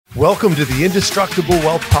Welcome to the Indestructible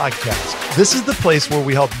Wealth Podcast. This is the place where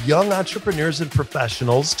we help young entrepreneurs and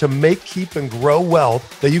professionals to make, keep, and grow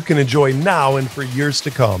wealth that you can enjoy now and for years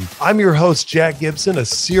to come. I'm your host, Jack Gibson, a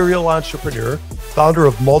serial entrepreneur, founder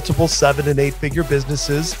of multiple 7- and 8-figure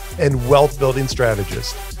businesses, and wealth building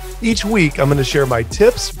strategist. Each week, I'm going to share my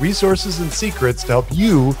tips, resources, and secrets to help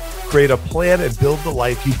you create a plan and build the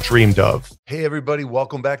life you've dreamed of. Hey, everybody.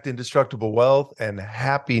 Welcome back to Indestructible Wealth and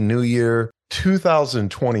Happy New Year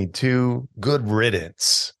 2022. Good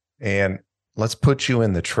riddance. And let's put you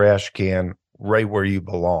in the trash can right where you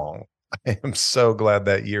belong. I am so glad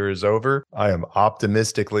that year is over. I am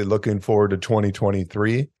optimistically looking forward to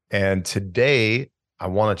 2023. And today, I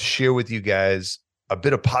want to share with you guys a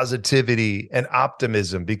bit of positivity and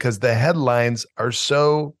optimism because the headlines are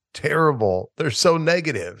so terrible. They're so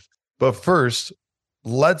negative. But first,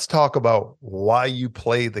 let's talk about why you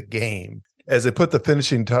play the game. As I put the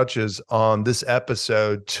finishing touches on this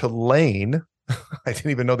episode, Tulane, I didn't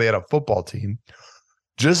even know they had a football team,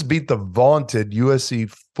 just beat the vaunted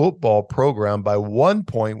USC football program by 1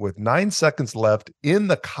 point with 9 seconds left in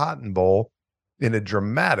the Cotton Bowl in a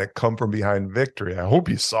dramatic come-from-behind victory. I hope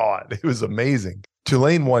you saw it. It was amazing.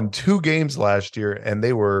 Tulane won 2 games last year, and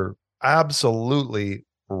they were absolutely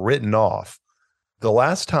written off. The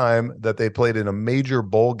last time that they played in a major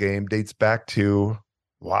bowl game dates back to,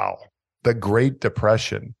 the Great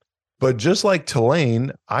Depression. But just like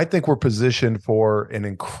Tulane, I think we're positioned for an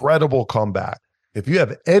incredible comeback. If you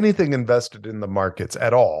have anything invested in the markets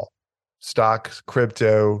at all, stocks,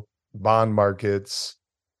 crypto, bond markets,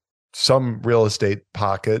 some real estate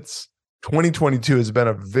pockets, 2022 has been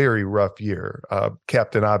a very rough year.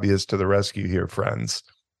 Captain Obvious to the rescue here, friends.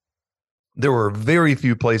 There were very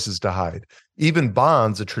few places to hide. Even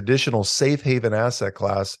bonds, a traditional safe haven asset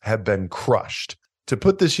class, have been crushed. To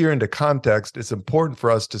put this year into context, it's important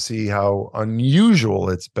for us to see how unusual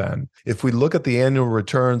it's been. If we look at the annual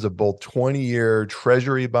returns of both 20-year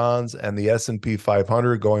Treasury bonds and the S&P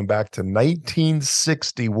 500 going back to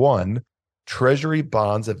 1961, Treasury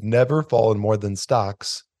bonds have never fallen more than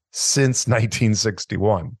stocks since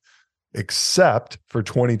 1961, except for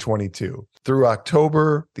 2022. Through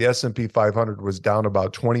October, the S&P 500 was down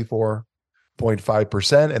about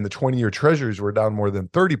 24.5%, and the 20-year treasuries were down more than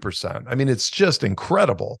 30%. I mean, it's just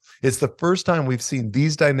incredible. It's the first time we've seen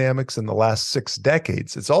these dynamics in the last 6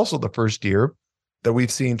 decades. It's also the first year that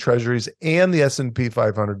we've seen treasuries and the S&P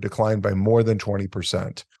 500 decline by more than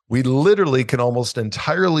 20%. We literally can almost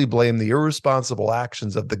entirely blame the irresponsible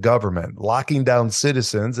actions of the government, locking down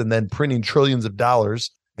citizens and then printing trillions of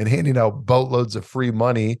dollars and handing out boatloads of free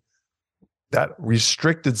money that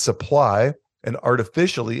restricted supply and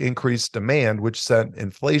artificially increased demand, which sent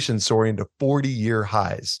inflation soaring to 40-year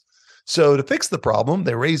highs. So to fix the problem,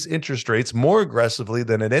 they raised interest rates more aggressively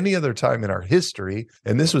than at any other time in our history.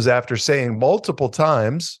 And this was after saying multiple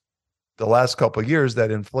times the last couple of years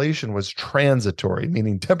that inflation was transitory,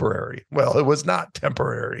 meaning temporary. Well, it was not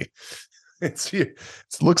temporary. It's here.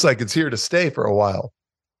 It looks like it's here to stay for a while.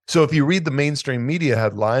 So if you read the mainstream media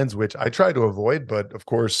headlines, which I try to avoid, but of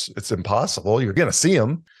course it's impossible, you're going to see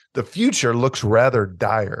them, the future looks rather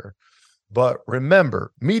dire. But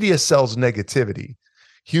remember, media sells negativity.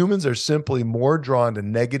 Humans are simply more drawn to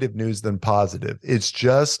negative news than positive. It's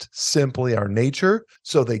just simply our nature,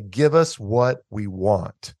 so they give us what we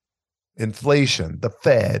want. Inflation, the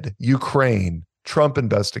Fed, Ukraine, Trump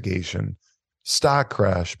investigation, stock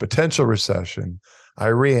crash, potential recession,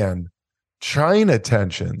 Iran, China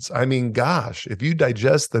tensions. I mean, gosh, if you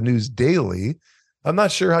digest the news daily, I'm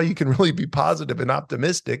not sure how you can really be positive and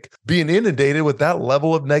optimistic being inundated with that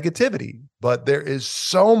level of negativity. But there is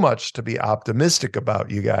so much to be optimistic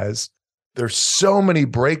about, you guys. There's so many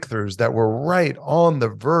breakthroughs that we're right on the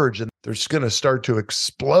verge, and they're going to start to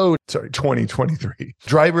explode. 2023.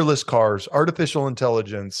 Driverless cars, artificial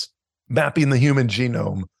intelligence, mapping the human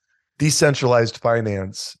genome, decentralized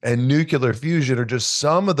finance, and nuclear fusion are just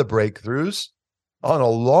some of the breakthroughs on a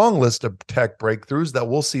long list of tech breakthroughs that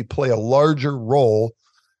we'll see play a larger role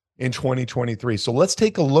in 2023. So let's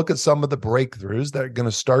take a look at some of the breakthroughs that are going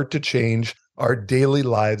to start to change our daily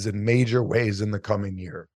lives in major ways in the coming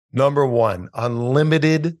year. Number 1,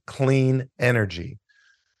 unlimited clean energy.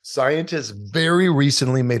 Scientists very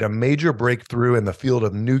recently made a major breakthrough in the field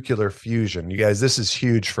of nuclear fusion. You guys, this is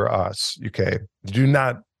huge for us. Okay. Do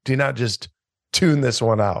not just tune this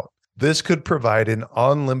one out. This could provide an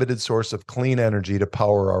unlimited source of clean energy to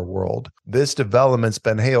power our world. This development's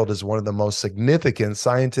been hailed as one of the most significant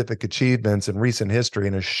scientific achievements in recent history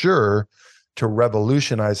and is sure to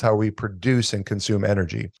revolutionize how we produce and consume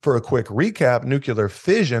energy. For a quick recap, nuclear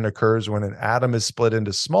fission occurs when an atom is split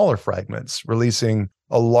into smaller fragments, releasing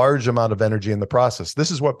a large amount of energy in the process.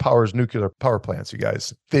 This is what powers nuclear power plants, you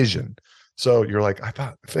guys, fission. So you're like, I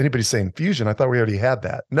thought if anybody's saying fusion, I thought we already had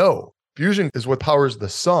that. No, fusion is what powers the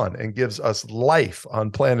sun and gives us life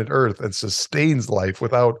on planet Earth and sustains life.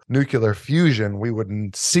 Without nuclear fusion, we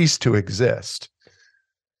wouldn't cease to exist.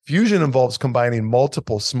 Fusion involves combining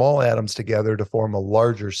multiple small atoms together to form a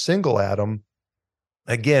larger single atom.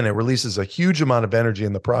 Again, it releases a huge amount of energy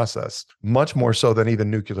in the process, much more so than even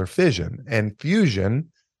nuclear fission. And fusion,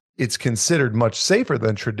 it's considered much safer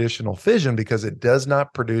than traditional fission because it does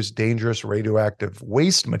not produce dangerous radioactive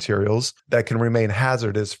waste materials that can remain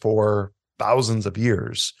hazardous for thousands of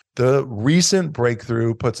years. The recent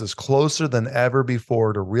breakthrough puts us closer than ever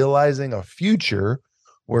before to realizing a future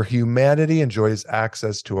where humanity enjoys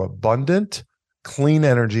access to abundant, clean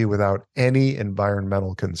energy without any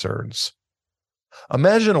environmental concerns.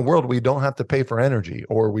 Imagine a world where we don't have to pay for energy,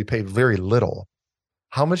 or we pay very little.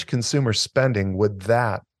 How much consumer spending would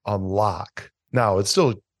that unlock? Now, it's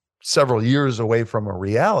still several years away from a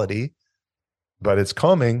reality, but it's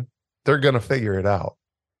coming. They're going to figure it out.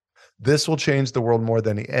 This will change the world more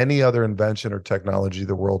than any other invention or technology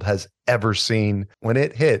the world has ever seen. When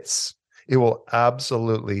it hits, it will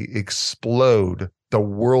absolutely explode the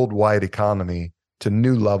worldwide economy to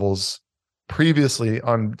new levels previously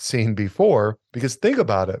unseen before. Because think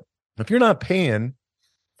about it. If you're not paying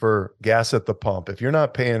for gas at the pump, if you're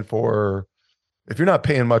not paying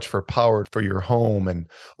much for power for your home and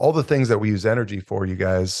all the things that we use energy for, you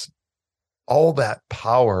guys, all that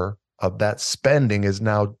power of that spending is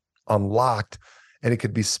now unlocked, and it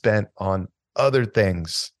could be spent on other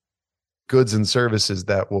things, goods and services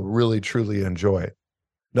that we'll really truly enjoy.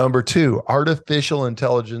 Number 2, artificial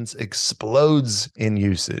intelligence explodes in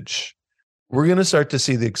usage. We're going to start to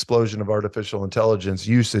see the explosion of artificial intelligence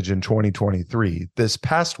usage in 2023. This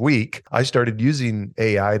past week, I started using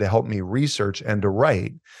AI to help me research and to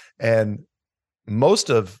write. And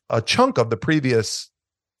a chunk of the previous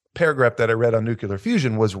paragraph that I read on nuclear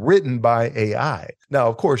fusion was written by AI. Now,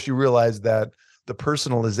 of course, you realize that the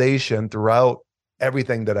personalization throughout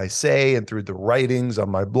everything that I say and through the writings on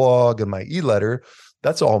my blog and my e-letter,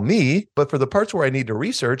 that's all me. But for the parts where I need to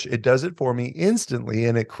research, it does it for me instantly,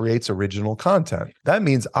 and it creates original content. That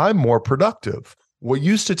means I'm more productive. What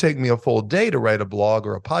used to take me a full day to write a blog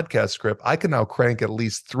or a podcast script, I can now crank at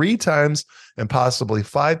least 3 times and possibly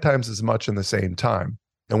 5 times as much in the same time.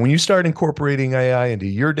 And when you start incorporating AI into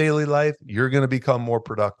your daily life, you're going to become more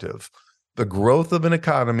productive. The growth of an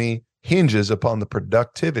economy hinges upon the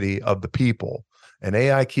productivity of the people. And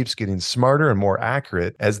AI keeps getting smarter and more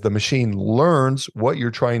accurate as the machine learns what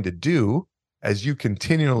you're trying to do. As you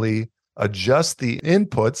continually adjust the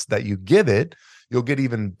inputs that you give it, you'll get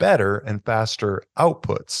even better and faster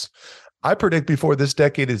outputs. I predict before this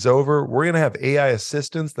decade is over, we're going to have AI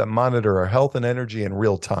assistants that monitor our health and energy in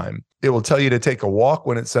real time. It will tell you to take a walk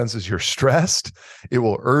when it senses you're stressed. It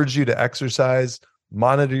will urge you to exercise,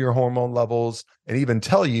 monitor your hormone levels, and even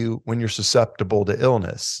tell you when you're susceptible to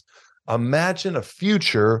illness. Imagine a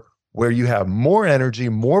future where you have more energy,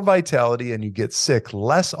 more vitality, and you get sick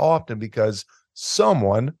less often because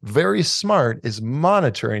someone very smart is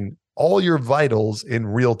monitoring all your vitals in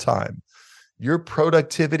real time. Your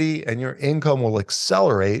productivity and your income will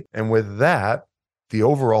accelerate, and with that, the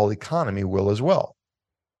overall economy will as well.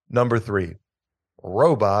 Number 3,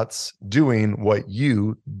 robots doing what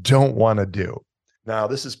you don't want to do. Now,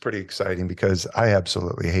 this is pretty exciting because I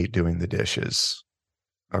absolutely hate doing the dishes.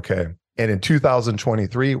 Okay. And in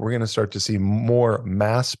 2023, we're going to start to see more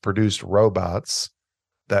mass-produced robots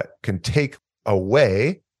that can take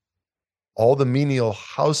away all the menial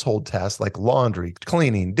household tasks like laundry,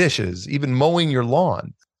 cleaning, dishes, even mowing your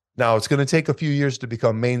lawn. Now, it's going to take a few years to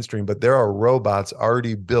become mainstream, but there are robots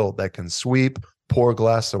already built that can sweep, pour a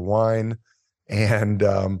glass of wine, and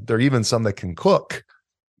there are even some that can cook.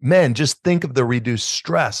 Men, just think of the reduced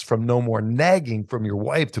stress from no more nagging from your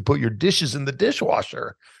wife to put your dishes in the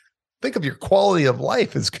dishwasher. Think of your quality of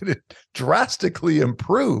life is going to drastically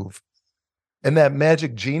improve. And that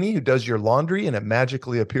magic genie who does your laundry and it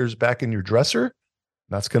magically appears back in your dresser,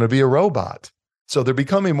 that's going to be a robot. So they're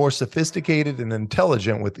becoming more sophisticated and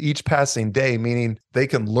intelligent with each passing day, meaning they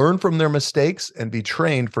can learn from their mistakes and be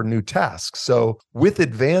trained for new tasks. So with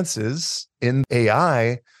advances in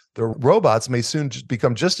AI, the robots may soon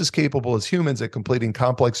become just as capable as humans at completing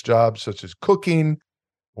complex jobs such as cooking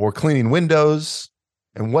or cleaning windows.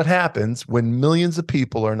 And what happens when millions of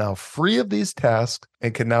people are now free of these tasks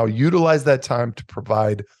and can now utilize that time to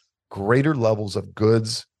provide greater levels of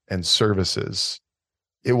goods and services?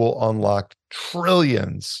 It will unlock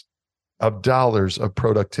trillions of dollars of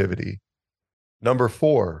productivity. Number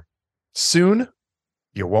 4, soon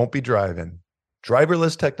you won't be driving.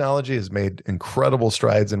 Driverless technology has made incredible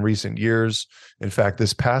strides in recent years. In fact,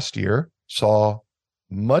 this past year saw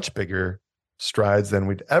much bigger strides than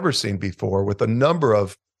we'd ever seen before, with a number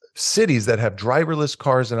of cities that have driverless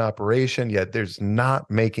cars in operation, yet there's not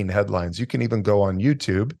making headlines. You can even go on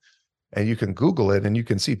YouTube and you can Google it and you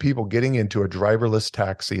can see people getting into a driverless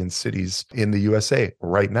taxi in cities in the USA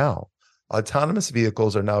right now. Autonomous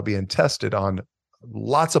vehicles are now being tested on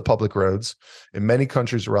lots of public roads in many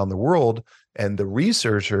countries around the world. And the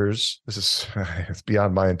researchers, this is it's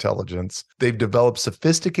beyond my intelligence, they've developed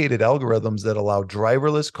sophisticated algorithms that allow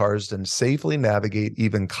driverless cars to safely navigate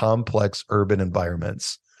even complex urban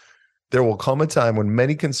environments. There will come a time when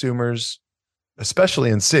many consumers, especially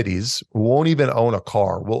in cities, won't even own a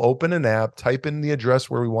car. We'll open an app, type in the address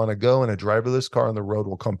where we want to go, and a driverless car on the road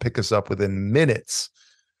will come pick us up within minutes.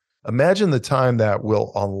 Imagine the time that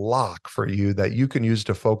will unlock for you that you can use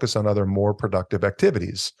to focus on other more productive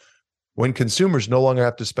activities. When consumers no longer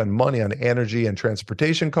have to spend money on energy and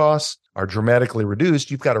transportation costs are dramatically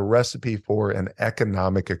reduced, you've got a recipe for an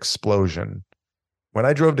economic explosion. When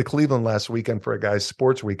I drove to Cleveland last weekend for a guy's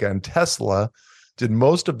sports weekend, Tesla did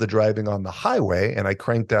most of the driving on the highway, and I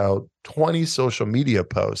cranked out 20 social media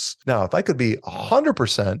posts. Now, if I could be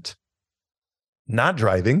 100% not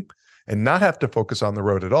driving and not have to focus on the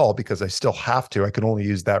road at all, because I still have to, I can only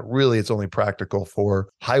use that. Really, it's only practical for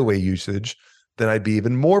highway usage. Then I'd be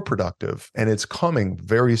even more productive. And it's coming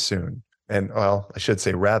very soon. And well, I should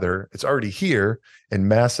say rather, it's already here and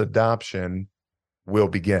mass adoption will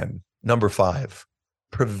begin. Number 5,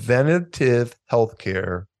 preventative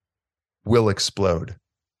healthcare will explode.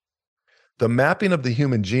 The mapping of the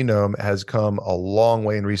human genome has come a long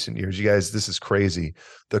way in recent years. You guys, this is crazy.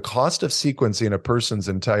 The cost of sequencing a person's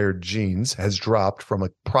entire genes has dropped from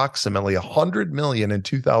approximately 100 million in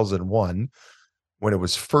 2001 when it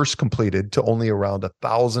was first completed to only around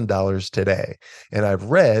 $1,000 today. And I've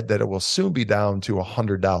read that it will soon be down to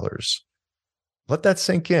 $100. Let that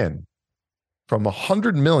sink in. From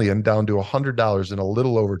 100 million down to $100 in a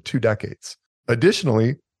little over 2 decades.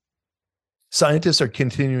 Additionally, scientists are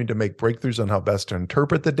continuing to make breakthroughs on how best to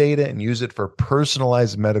interpret the data and use it for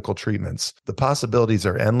personalized medical treatments. The possibilities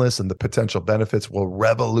are endless, and the potential benefits will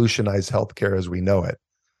revolutionize healthcare as we know it.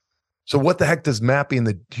 So what the heck does mapping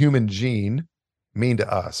the human gene mean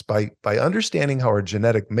to us? By understanding how our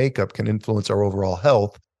genetic makeup can influence our overall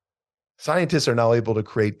health, scientists are now able to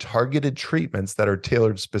create targeted treatments that are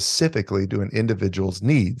tailored specifically to an individual's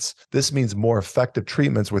needs. This means more effective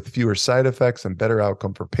treatments with fewer side effects and better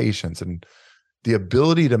outcome for patients. And the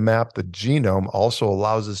ability to map the genome also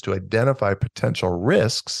allows us to identify potential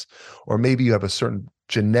risks, or maybe you have a certain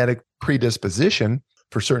genetic predisposition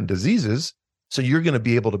for certain diseases. So you're going to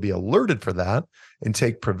be able to be alerted for that and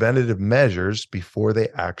take preventative measures before they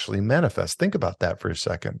actually manifest. Think about that for a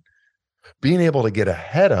second. Being able to get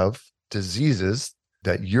ahead of diseases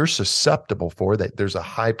that you're susceptible for, that there's a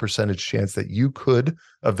high percentage chance that you could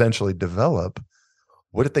eventually develop.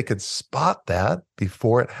 What if they could spot that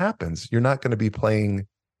before it happens? You're not going to be playing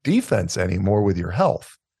defense anymore with your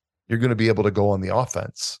health. You're going to be able to go on the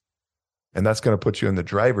offense. And that's going to put you in the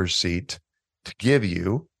driver's seat to give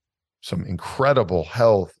you some incredible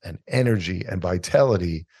health and energy and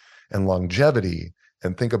vitality and longevity.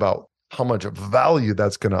 And think about how much value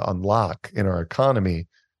that's going to unlock in our economy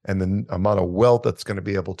and the amount of wealth that's going to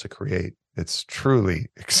be able to create. It's truly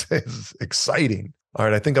exciting. All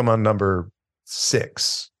right, I think I'm on number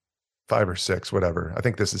 6, 5 or 6, whatever. I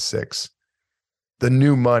think this is 6. The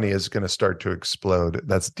new money is going to start to explode.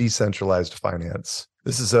 That's decentralized finance.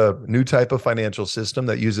 This is a new type of financial system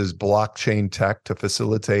that uses blockchain tech to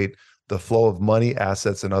facilitate the flow of money,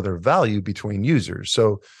 assets, and other value between users.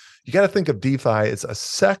 So you got to think of DeFi as a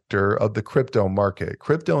sector of the crypto market.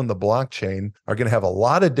 Crypto and the blockchain are going to have a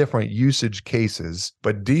lot of different usage cases,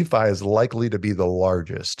 but DeFi is likely to be the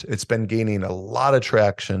largest. It's been gaining a lot of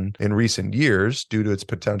traction in recent years due to its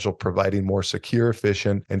potential providing more secure,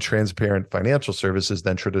 efficient, and transparent financial services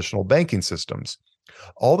than traditional banking systems.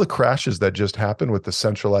 All the crashes that just happened with the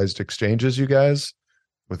centralized exchanges, you guys,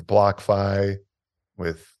 with BlockFi,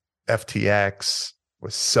 with FTX,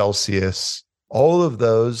 with Celsius, all of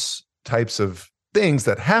those types of things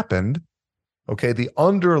that happened, okay, the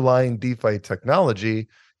underlying DeFi technology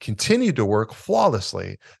continued to work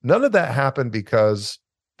flawlessly. None of that happened because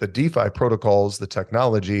the DeFi protocols, the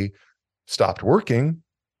technology stopped working.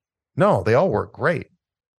 No, they all work great.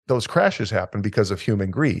 Those crashes happen because of human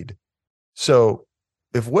greed. So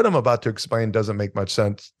if what I'm about to explain doesn't make much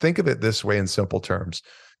sense, think of it this way in simple terms.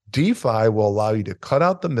 DeFi will allow you to cut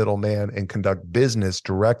out the middleman and conduct business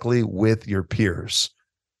directly with your peers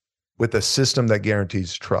with a system that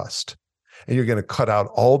guarantees trust. and you're going to cut out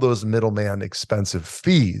all those middleman expensive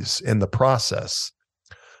fees in the process.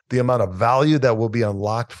 The amount of value that will be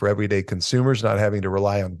unlocked for everyday consumers not having to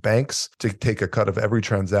rely on banks to take a cut of every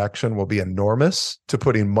transaction will be enormous to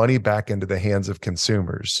putting money back into the hands of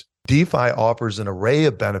consumers. DeFi offers an array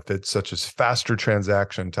of benefits such as faster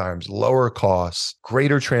transaction times, lower costs,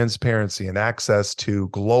 greater transparency, and access to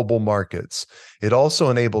global markets. It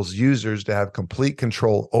also enables users to have complete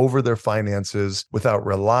control over their finances without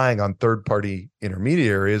relying on third-party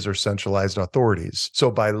intermediaries or centralized authorities.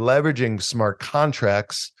 So by leveraging smart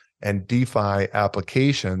contracts and DeFi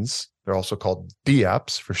applications, they're also called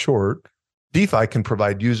DApps for short, DeFi can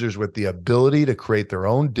provide users with the ability to create their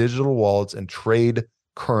own digital wallets and trade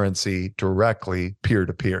currency directly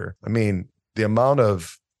peer-to-peer. I mean, the amount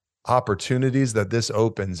of opportunities that this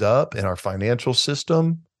opens up in our financial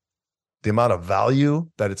system, the amount of value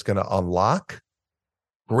that it's going to unlock,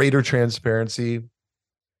 greater transparency,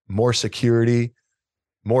 more security,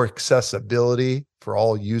 more accessibility for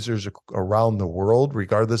all users around the world,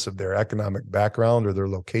 regardless of their economic background or their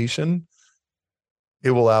location,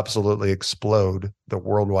 it will absolutely explode the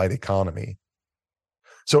worldwide economy.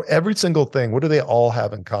 So every single thing, what do they all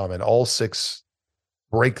have in common? All 6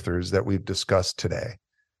 breakthroughs that we've discussed today.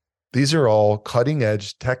 These are all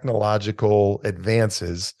cutting-edge technological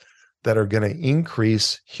advances that are going to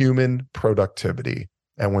increase human productivity.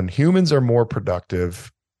 And when humans are more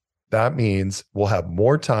productive, that means we'll have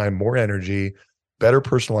more time, more energy, better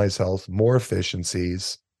personalized health, more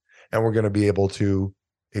efficiencies, and we're going to be able to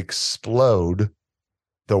explode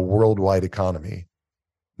the worldwide economy.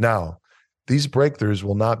 Now, these breakthroughs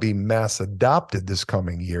will not be mass adopted this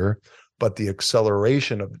coming year, but the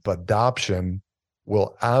acceleration of adoption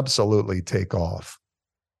will absolutely take off.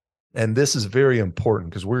 And this is very important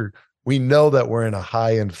because we know that we're in a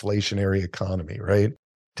high inflationary economy, right?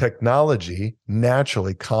 Technology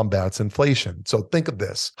naturally combats inflation. So think of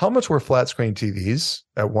this. How much were flat screen TVs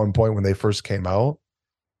at one point when they first came out?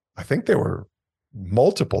 I think they were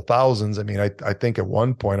multiple thousands. I mean, I think at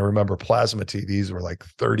one point, I remember plasma TVs were like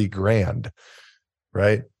 30 grand,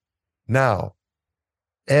 right? Now,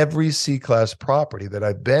 every C-class property that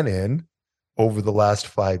I've been in over the last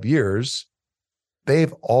 5 years,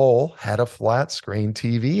 they've all had a flat screen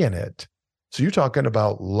TV in it. So you're talking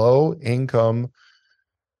about low income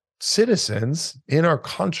citizens in our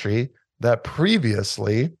country that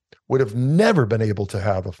previously would have never been able to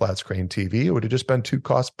have a flat screen TV. It would have just been too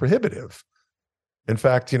cost prohibitive. In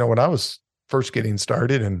fact, when I was first getting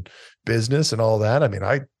started in business and all that, I mean,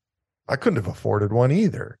 I couldn't have afforded one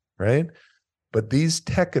either, right? But these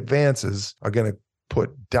tech advances are going to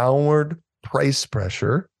put downward price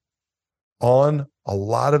pressure on a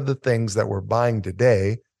lot of the things that we're buying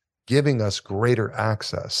today, giving us greater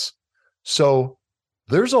access. So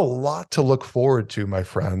there's a lot to look forward to, my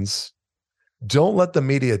friends. Don't let the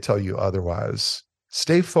media tell you otherwise.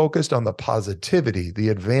 Stay focused on the positivity, the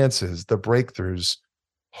advances, the breakthroughs.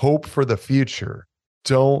 Hope for the future.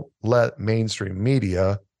 Don't let mainstream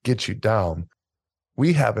media get you down.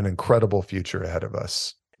 We have an incredible future ahead of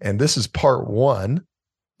us. And this is part 1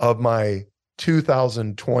 of my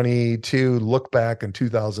 2022 look back and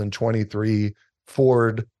 2023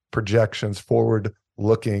 forward projections, forward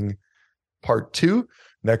looking. Part 2,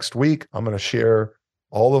 next week, I'm going to share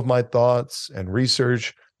all of my thoughts and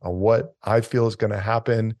research on what I feel is going to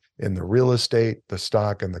happen in the real estate, the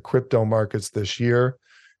stock, and the crypto markets this year.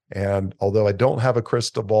 And although I don't have a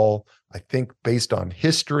crystal ball, I think based on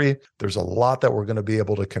history, there's a lot that we're going to be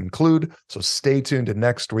able to conclude. So stay tuned to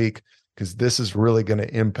next week because this is really going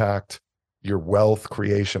to impact your wealth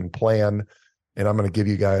creation plan. And I'm going to give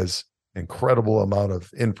you guys incredible amount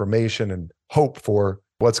of information and hope for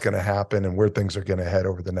what's going to happen and where things are going to head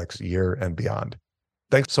over the next year and beyond.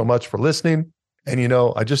 Thanks so much for listening. And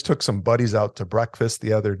I just took some buddies out to breakfast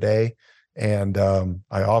the other day, and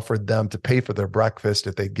I offered them to pay for their breakfast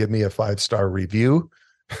if they'd give me a 5-star review.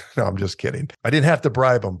 No, I'm just kidding. I didn't have to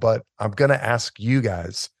bribe them, but I'm going to ask you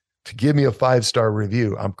guys to give me a 5-star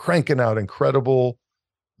review. I'm cranking out incredible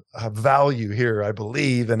value here, I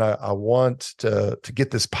believe, and I want to get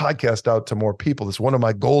this podcast out to more people. It's one of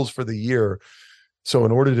my goals for the year. So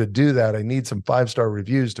in order to do that, I need some 5-star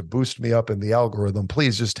reviews to boost me up in the algorithm.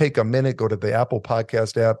 Please just take a minute, go to the Apple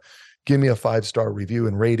Podcast app, give me a 5-star review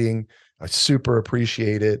and rating. I super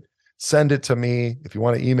appreciate it. Send it to me. If you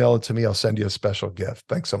want to email it to me, I'll send you a special gift.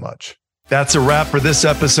 Thanks so much. That's a wrap for this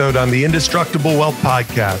episode on the Indestructible Wealth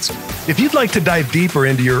Podcast. If you'd like to dive deeper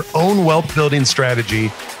into your own wealth building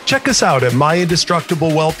strategy, check us out at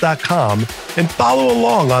myindestructiblewealth.com and follow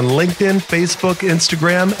along on LinkedIn, Facebook,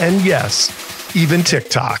 Instagram, and yes, even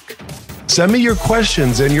TikTok. Send me your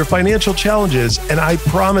questions and your financial challenges, and I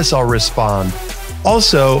promise I'll respond.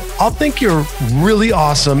 Also, I'll think you're really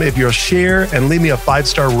awesome if you'll share and leave me a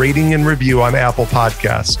 5-star rating and review on Apple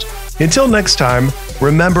Podcast. Until next time,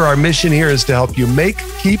 remember our mission here is to help you make,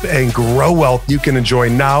 keep, and grow wealth you can enjoy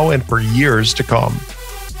now and for years to come.